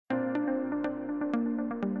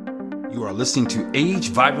You are listening to Age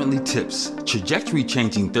Vibrantly Tips, trajectory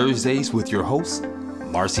changing Thursdays with your host,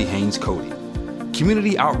 Marcy Haynes Cody.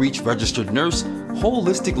 Community outreach registered nurse,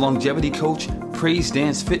 holistic longevity coach, praise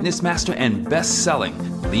dance fitness master, and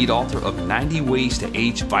best-selling lead author of 90 Ways to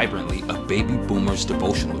Age Vibrantly, a baby boomer's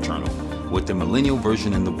devotional journal, with the millennial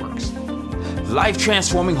version in the works.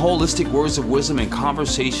 Life-transforming holistic words of wisdom and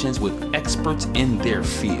conversations with experts in their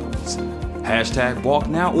fields. Hashtag walk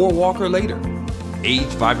now or walker later.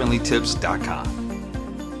 AgeVibrantlyTips.com.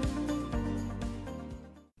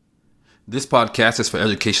 This podcast is for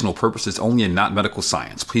educational purposes only and not medical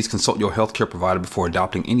science. Please consult your healthcare provider before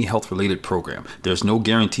adopting any health-related program. There's no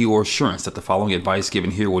guarantee or assurance that the following advice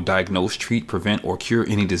given here will diagnose, treat, prevent, or cure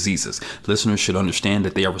any diseases. Listeners should understand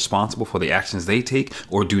that they are responsible for the actions they take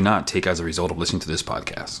or do not take as a result of listening to this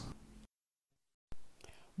podcast.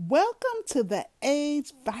 Welcome to the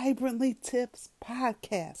Age Vibrantly Tips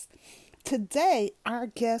podcast. Today, our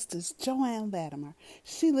guest is Joanne Latimer.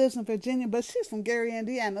 She lives in Virginia, but she's from Gary,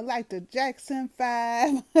 Indiana, like the Jackson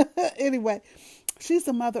 5. Anyway, she's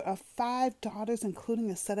the mother of 5 daughters,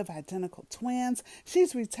 including a set of identical twins.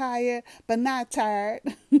 She's retired, but not tired.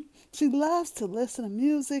 She loves to listen to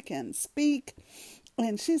music and speak.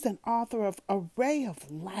 And she's an author of A Ray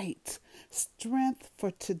of Light, Strength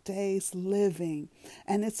for Today's Living.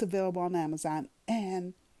 And it's available on Amazon.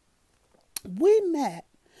 And we met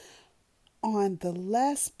on the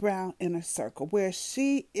Les Brown Inner Circle, where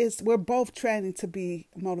we're both training to be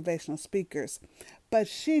motivational speakers, but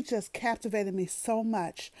she just captivated me so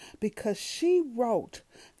much because she wrote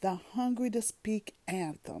the Hungry to Speak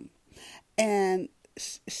anthem, and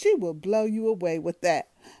she will blow you away with that.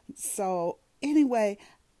 So anyway,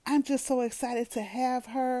 I'm just so excited to have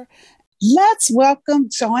her. Let's welcome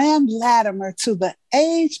Joanne Latimer to the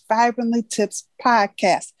Age Vibrantly Tips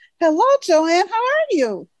podcast. Hello, Joanne. How are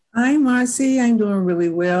you? Hi, Marcy. I'm doing really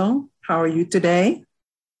well. How are you today?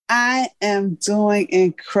 I am doing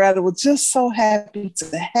incredible. Just so happy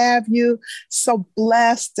to have you. So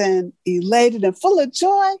blessed and elated and full of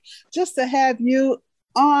joy just to have you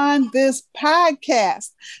on this podcast.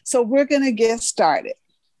 So we're going to get started.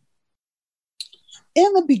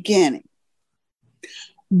 In the beginning,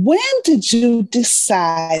 when did you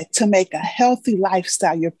decide to make a healthy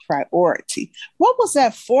lifestyle your priority? What was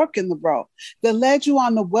that fork in the road that led you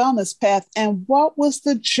on the wellness path? And what was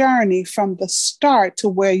the journey from the start to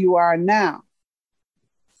where you are now?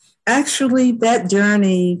 Actually, that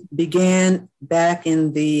journey began back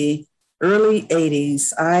in the early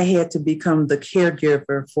 80s. I had to become the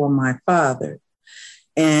caregiver for my father.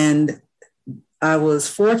 And I was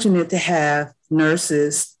fortunate to have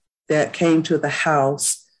nurses that came to the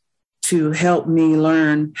house to help me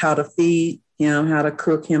learn how to feed him, how to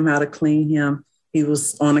cook him, how to clean him. He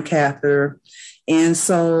was on a catheter. And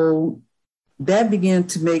so that began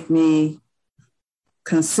to make me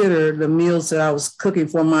consider the meals that I was cooking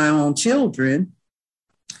for my own children.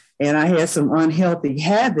 And I had some unhealthy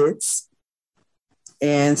habits.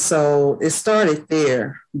 And so it started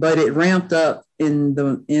there, but it ramped up in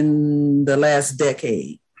the last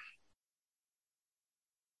decade.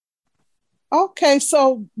 Okay,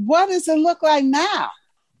 so what does it look like now?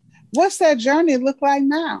 What's that journey look like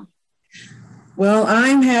now? Well,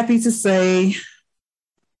 I'm happy to say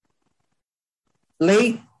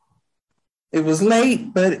late. It was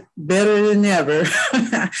late, but better than ever.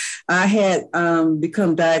 I had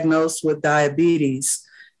become diagnosed with diabetes.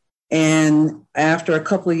 And after a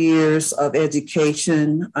couple of years of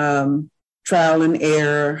education, trial and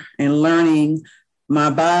error, and learning my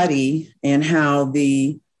body and how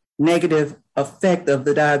the negative effect of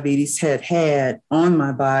the diabetes had on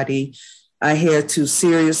my body, I had to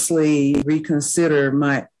seriously reconsider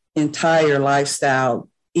my entire lifestyle,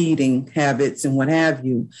 eating habits and what have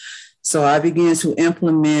you. So I began to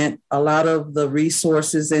implement a lot of the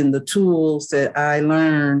resources and the tools that I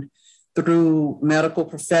learned through medical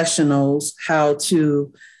professionals, how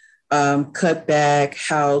to cut back,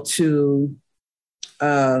 how to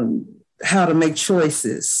make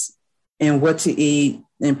choices and what to eat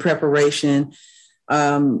in preparation.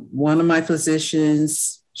 One of my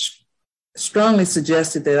physicians strongly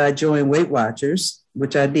suggested that I join Weight Watchers,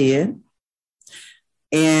 which I did.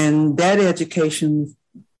 And that education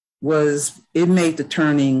made the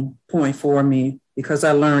turning point for me because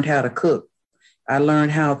I learned how to cook. I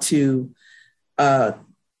learned how to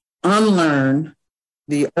unlearn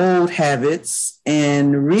the old habits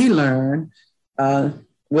and relearn, but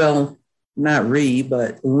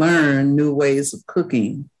learn new ways of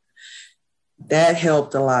cooking. That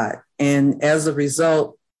helped a lot. And as a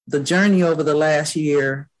result, the journey over the last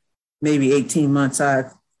year, maybe 18 months,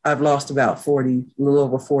 I've lost about a little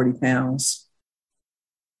over 40 pounds.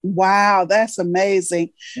 Wow, that's amazing.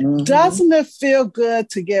 Mm-hmm. Doesn't it feel good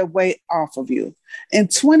to get weight off of you? In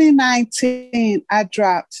 2019, I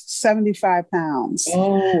dropped 75 pounds.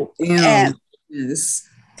 Oh, And yes.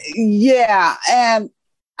 yeah, and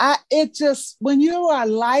it just, when you are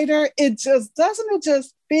lighter, it just doesn't it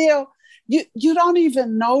just feel, you don't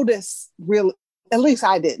even notice really, at least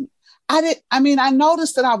I didn't. I mean, I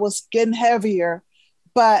noticed that I was getting heavier,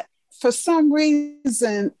 but for some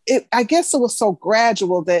reason, I guess it was so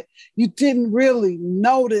gradual that you didn't really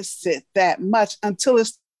notice it that much until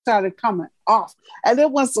it started coming off. And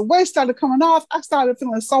then once the weight started coming off, I started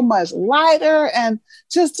feeling so much lighter, and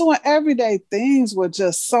just doing everyday things were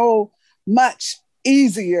just so much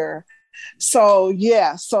easier. So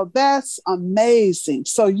yeah, so that's amazing.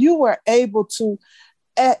 So you were able to,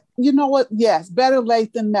 you know what? Yes, better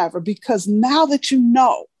late than never, because now that you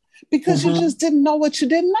know, because you Mm-hmm. just didn't know what you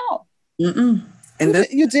didn't know. Mm-mm. And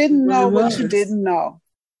that's You didn't what know it what you was. didn't know.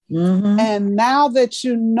 Mm-hmm. And now that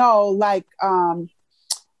you know, like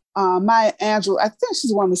Maya Angelou, I think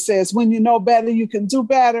she's the one that says, when you know better, you can do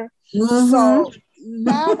better. Mm-hmm. So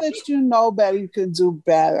now that you know better, you can do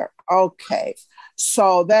better. Okay.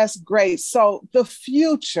 So that's great. So the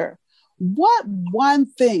future, what one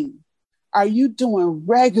thing are you doing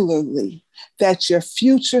regularly that your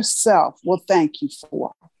future self will thank you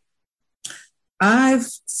for? I've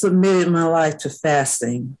submitted my life to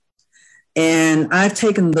fasting, and I've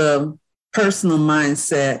taken the personal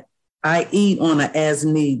mindset. I eat on an as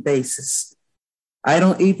need basis. I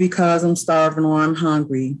don't eat because I'm starving or I'm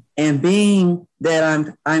hungry. And being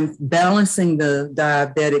that I'm balancing the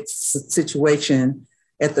diabetic situation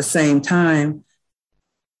at the same time,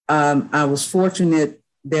 I was fortunate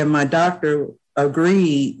that my doctor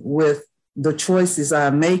agreed with the choices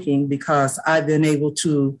I'm making, because I've been able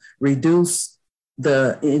to reduce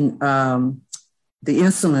the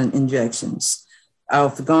insulin injections.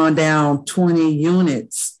 I've gone down 20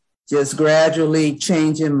 units, just gradually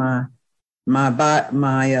changing my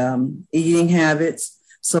eating habits.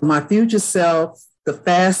 So my future self, the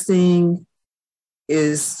fasting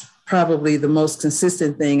is probably the most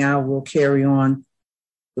consistent thing I will carry on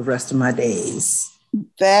the rest of my days.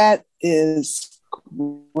 That is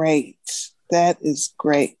great. That is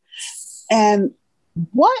great. And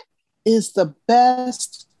what is the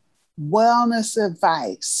best wellness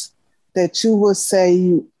advice that you would say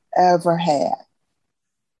you ever had?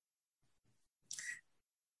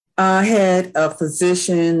 I had a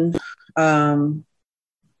physician,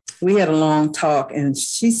 we had a long talk, and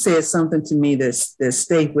she said something to me that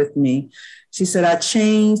stayed with me. She said, I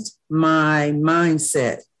changed my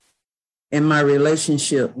mindset and my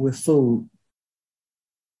relationship with food.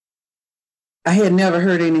 I had never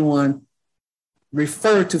heard anyone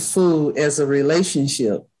refer to food as a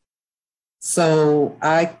relationship. So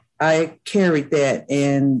I carried that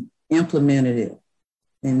and implemented it.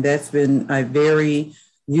 And that's been a very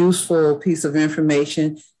useful piece of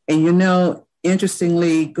information. And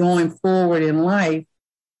interestingly, going forward in life,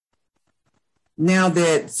 now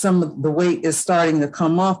that some of the weight is starting to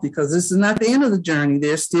come off, because this is not the end of the journey,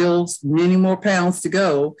 there's still many more pounds to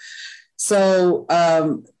go. So,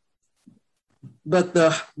 but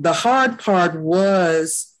the hard part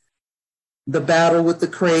was the battle with the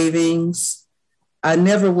cravings. I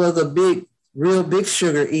never was a real big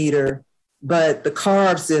sugar eater, but the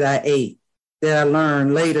carbs that I ate, that I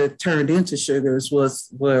learned later turned into sugars,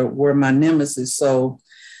 were my nemesis. So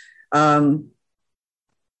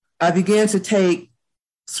I began to take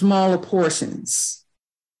smaller portions,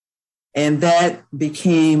 and that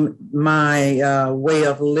became my way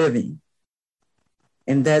of living.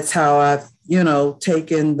 And that's how I've,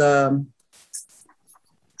 taken the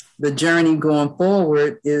journey going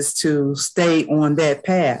forward, is to stay on that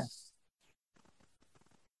path.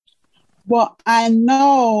 Well, I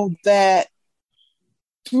know that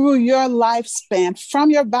through your lifespan, from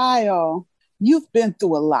your bio, you've been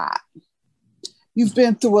through a lot. You've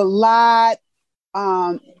been through a lot,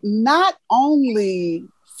 not only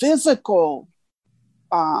physical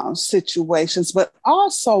situations, but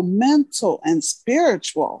also mental and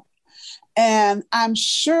spiritual. And I'm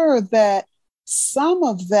sure that some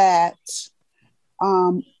of that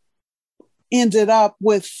ended up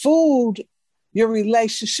with food, your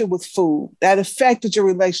relationship with food, that affected your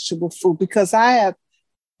relationship with food, because I have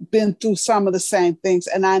been through some of the same things.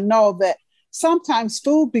 And I know that sometimes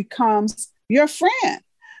food becomes your friend,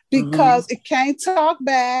 because it can't talk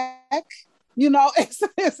back.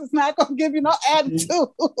 It's not going to give you no attitude.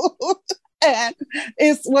 And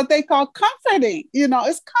it's what they call comforting.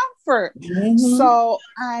 It's comfort. Mm-hmm. So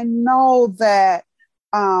I know that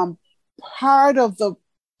part of the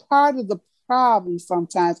problem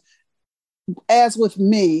sometimes as with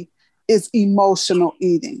me, is emotional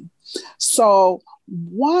eating. So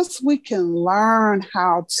once we can learn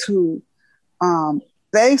how to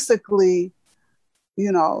basically,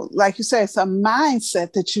 like you say, it's a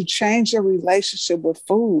mindset that you change your relationship with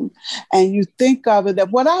food, and you think of it,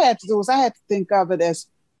 that what I had to do was I had to think of it as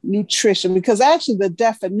nutrition, because actually the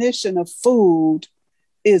definition of food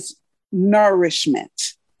is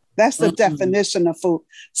nourishment. That's the definition of food.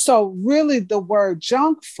 So really the word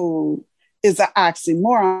junk food is an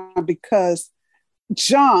oxymoron, because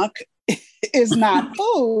junk is not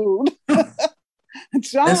food.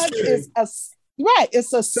 Junk is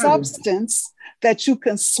it's a substance that you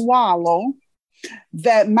can swallow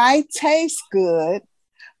that might taste good,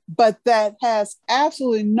 but that has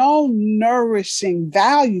absolutely no nourishing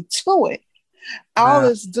value to it. All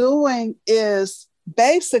it's doing is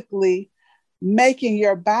basically making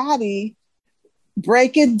your body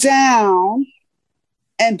break it down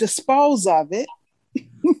and dispose of it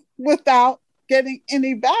without getting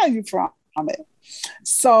any value from it.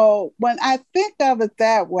 So when I think of it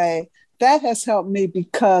that way, that has helped me,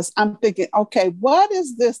 because I'm thinking, okay, what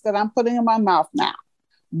is this that I'm putting in my mouth now?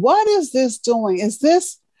 What is this doing? Is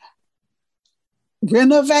this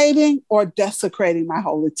renovating or desecrating my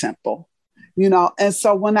holy temple? And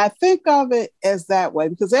so when I think of it as that way,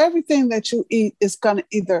 because everything that you eat is going to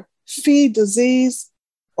either feed disease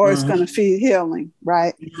or it's going to feed healing,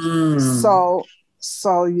 right? So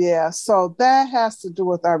that has to do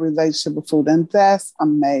with our relationship with food. And that's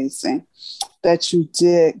amazing that you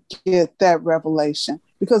did get that revelation,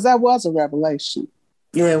 because that was a revelation.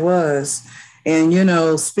 Yeah, it was.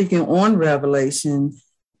 And, speaking on revelation,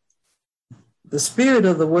 the spirit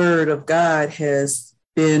of the word of God has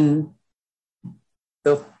been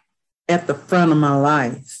at the front of my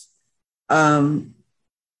life.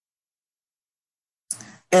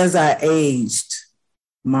 As I aged,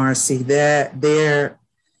 Marcy,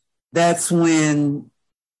 that's when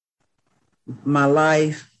my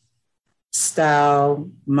lifestyle,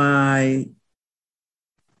 my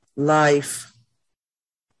life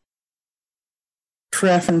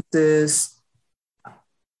preferences,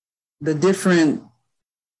 the different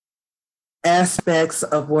aspects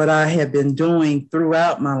of what I have been doing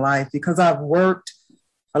throughout my life, because I've worked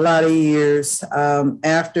a lot of years.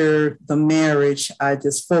 After the marriage, I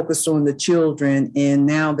just focused on the children. And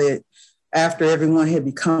now that after everyone had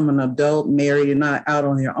become an adult, married and not out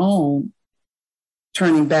on their own,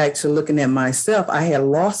 turning back to looking at myself, I had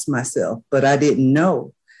lost myself, but I didn't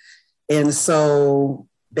know. And so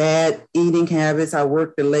bad eating habits, I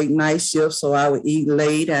worked the late night shift, so I would eat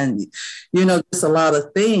late and, just a lot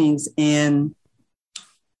of things. And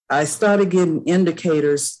I started getting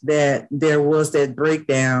indicators that there was that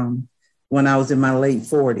breakdown when I was in my late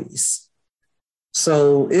 40s.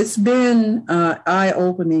 So it's been an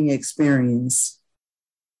eye-opening experience.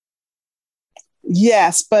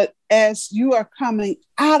 Yes, but as you are coming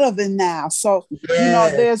out of it now, so,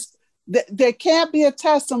 there can't be a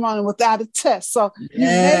testimony without a test. So you're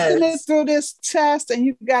making it through this test, and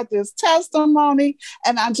you got this testimony,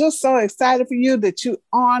 and I'm just so excited for you that you're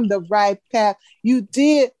on the right path. You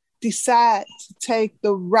did decide to take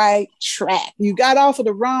the right track. You got off of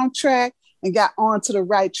the wrong track and got onto the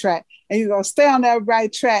right track. And you're going to stay on that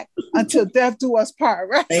right track until death do us part,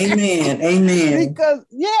 right? Amen. Because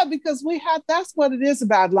that's what it is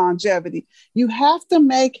about longevity. You have to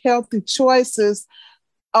make healthy choices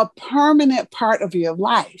a permanent part of your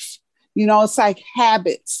life. It's like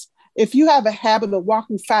habits. If you have a habit of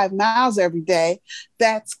walking 5 miles every day,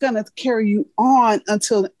 that's going to carry you on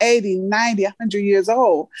until 80, 90, 100 years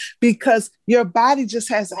old, because your body just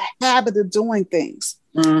has a habit of doing things.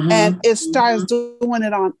 And it starts doing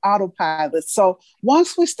it on autopilot. So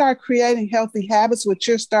once we start creating healthy habits, which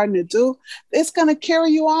you're starting to do, it's going to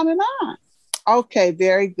carry you on and on. Okay,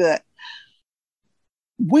 very good.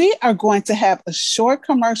 We are going to have a short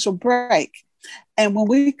commercial break. And when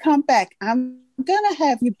we come back, I'm going to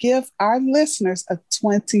have you give our listeners a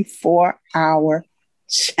 24-hour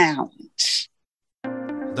challenge.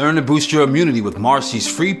 Learn to boost your immunity with Marcy's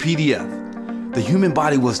free PDF. The human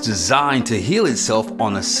body was designed to heal itself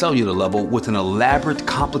on a cellular level with an elaborate,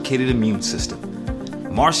 complicated immune system.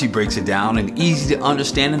 Marcy breaks it down in easy to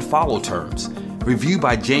understand and follow terms. Reviewed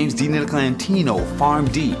by James D. Niccolantino,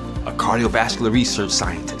 PharmD, a cardiovascular research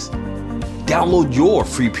scientist. Download your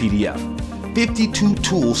free PDF, 52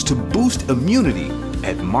 Tools to Boost Immunity,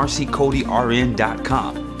 at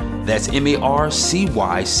marcycodyrn.com. That's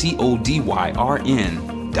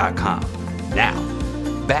MarcyCodyrn.com. Now,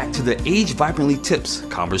 back to the Age Vibrantly Tips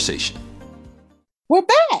conversation. We're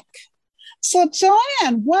back. So,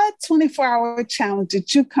 Joanne, what 24-hour challenge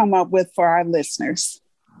did you come up with for our listeners?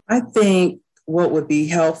 I think what would be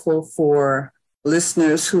helpful for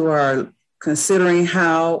listeners who are considering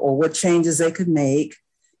how or what changes they could make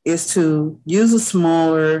is to use a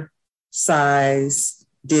smaller size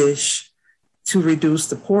dish to reduce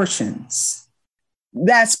the portions.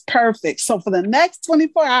 That's perfect. So for the next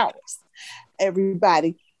 24 hours,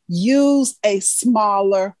 everybody, use a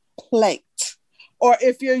smaller plate. Or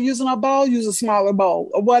if you're using a bowl, use a smaller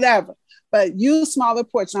bowl or whatever. But use smaller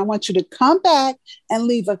portions. I want you to come back and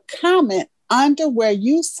leave a comment under where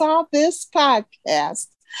you saw this podcast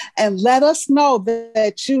and let us know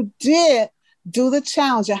that you did do the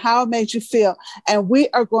challenge and how it made you feel. And we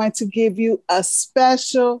are going to give you a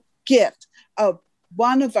special gift of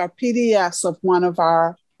one of our PDFs of one of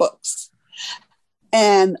our books.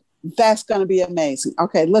 And that's going to be amazing.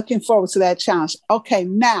 Okay, looking forward to that challenge. Okay,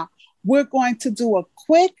 now we're going to do a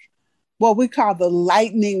quick, what we call the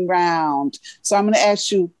lightning round. So I'm going to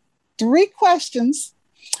ask you 3 questions.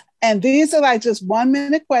 And these are like just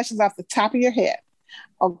 1-minute questions off the top of your head.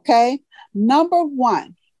 Okay. Number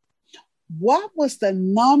 1, what was the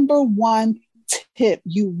number 1 tip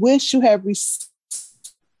you wish you had received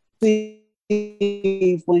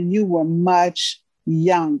when you were much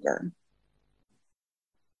younger?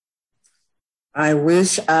 I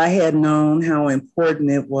wish I had known how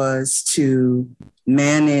important it was to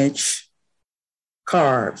manage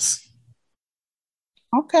carbs.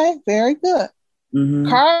 Okay, very good. Mm-hmm.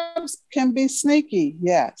 Carbs can be sneaky.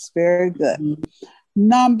 Yes, very good. Mm-hmm.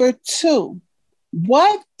 Number 2,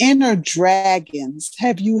 what inner dragons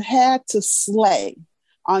have you had to slay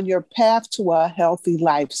on your path to a healthy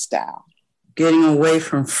lifestyle? Getting away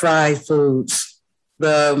from fried foods.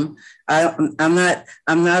 I'm not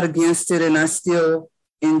against it, and I still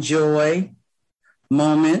enjoy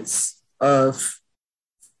moments of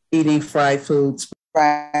eating fried foods.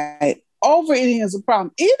 Right. Overeating is a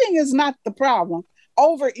problem. Eating is not the problem.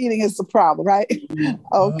 Overeating is the problem, right?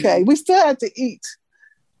 Okay. We still have to eat.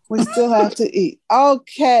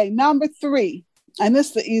 Okay. Number 3, and this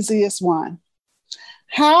is the easiest one.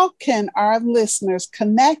 How can our listeners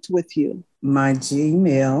connect with you? My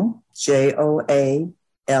Gmail, JOALATI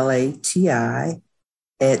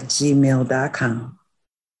 @gmail.com.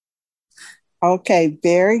 Okay,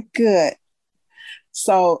 very good.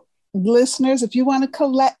 So, listeners, if you want to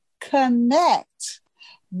connect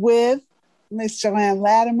with Miss Joanne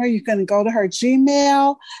Latimer, you can go to her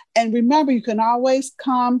Gmail. And remember, you can always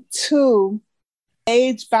come to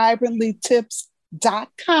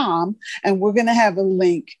agevibrantlytips.com, and we're going to have a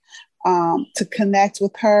link to connect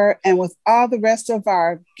with her and with all the rest of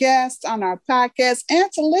our guests on our podcast,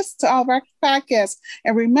 and to listen to all of our podcasts.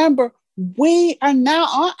 And remember, we are now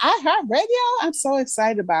on iHeartRadio. I'm so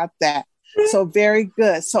excited about that. So very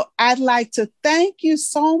good. So I'd like to thank you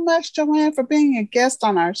so much, Joanne, for being a guest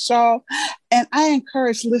on our show. And I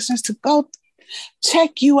encourage listeners to go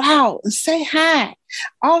check you out and say hi.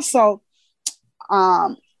 Also,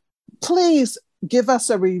 please give us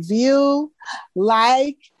a review,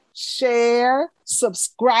 like, share,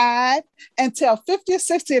 subscribe, and tell 50 or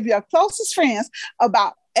 60 of your closest friends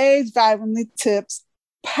about Age Vibrantly Tips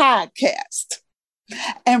podcast.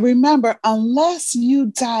 And remember, unless you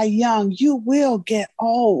die young, you will get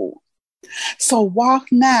old. So walk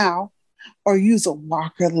now or use a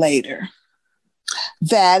walker later.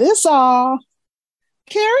 That is all.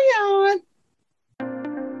 Carry on.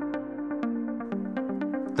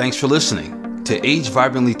 Thanks for listening to Age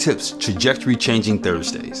Vibrantly Tips Trajectory Changing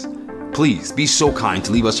Thursdays. Please be so kind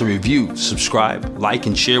to leave us a review, subscribe, like,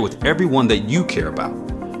 and share with everyone that you care about.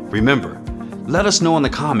 Remember, let us know in the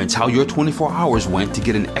comments how your 24 hours went to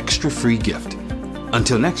get an extra free gift.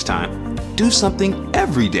 Until next time, do something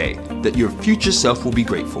every day that your future self will be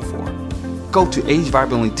grateful for. Go to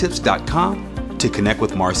agevibrantlytips.com to connect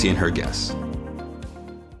with Marcy and her guests.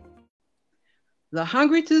 The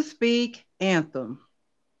Hungry to Speak Anthem.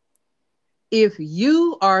 If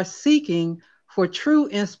you are seeking for true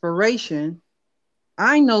inspiration,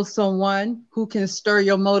 I know someone who can stir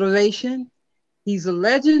your motivation. He's a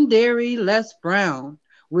legendary Les Brown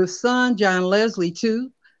with son John Leslie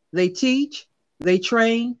too. They teach, they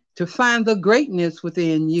train to find the greatness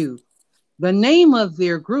within you. The name of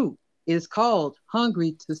their group is called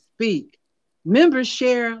Hungry to Speak. Members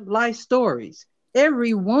share life stories.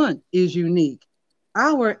 Everyone is unique.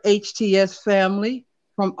 Our HTS family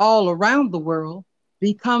from all around the world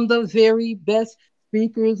become the very best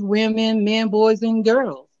speakers, women, men, boys, and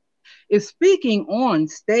girls. If speaking on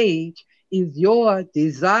stage is your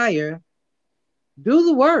desire, do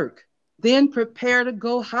the work, then prepare to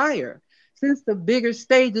go higher. Since the bigger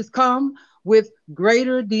stages come with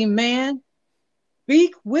greater demand,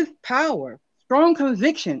 speak with power, strong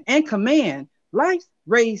conviction, and command. Life's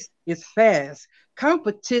race is fast,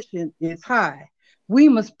 competition is high. We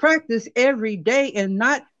must practice every day and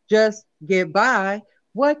not just get by.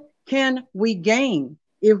 What can we gain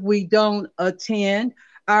if we don't attend?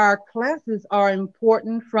 Our classes are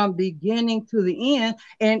important from beginning to the end.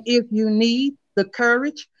 And if you need the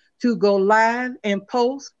courage to go live and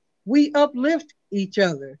post, we uplift each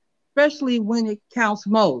other, especially when it counts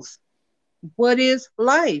most. What is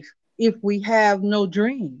life if we have no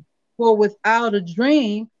dream? For without a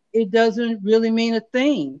dream, it doesn't really mean a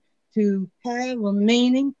thing. To have a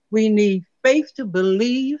meaning, we need faith to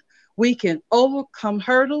believe we can overcome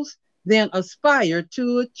hurdles, then aspire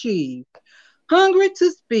to achieve. Hungry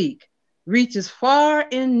to speak reaches far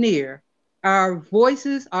and near. Our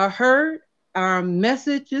voices are heard, our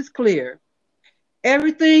message is clear.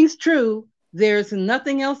 Everything's true. There's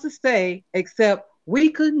nothing else to say except we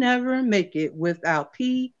could never make it without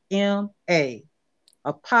PMA,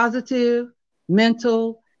 a positive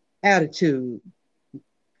mental attitude.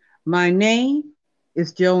 My name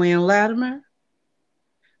is Joanne Latimer.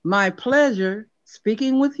 My pleasure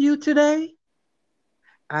speaking with you today.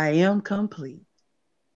 I am complete.